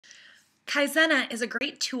Kaizena is a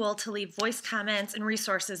great tool to leave voice comments and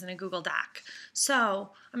resources in a Google Doc. So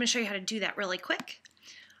I'm going to show you how to do that really quick.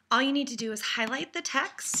 All you need to do is highlight the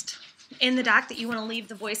text in the doc that you want to leave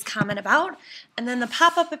the voice comment about, and then the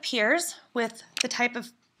pop-up appears with the type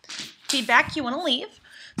of feedback you want to leave.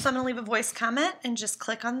 So I'm going to leave a voice comment and just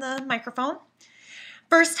click on the microphone.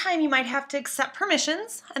 First time you might have to accept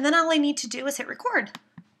permissions, and then all I need to do is hit record.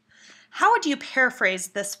 How would you paraphrase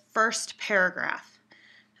this first paragraph?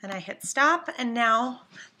 And I hit stop, and now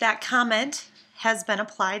that comment has been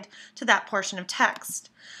applied to that portion of text.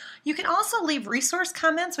 You can also leave resource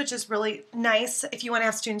comments, which is really nice if you want to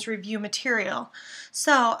have students review material.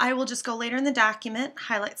 So I will just go later in the document,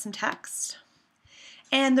 highlight some text.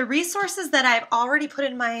 And the resources that I've already put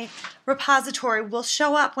in my repository will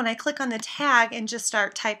show up when I click on the tag and just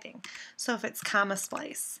start typing. So if it's comma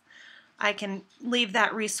splice, I can leave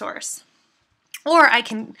that resource. Or I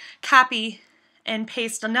can copy and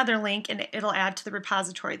paste another link and it'll add to the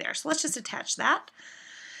repository there. So let's just attach that.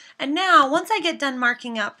 And now, once I get done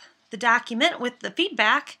marking up the document with the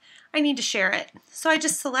feedback, I need to share it. So I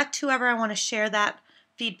just select whoever I want to share that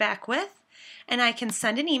feedback with, and I can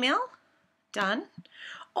send an email, done,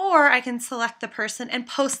 or I can select the person and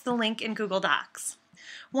post the link in Google Docs.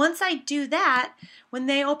 Once I do that, when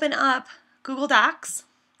they open up Google Docs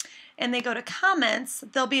and they go to comments,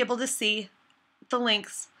 they'll be able to see the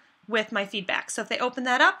links with my feedback. So if they open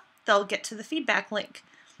that up, they'll get to the feedback link.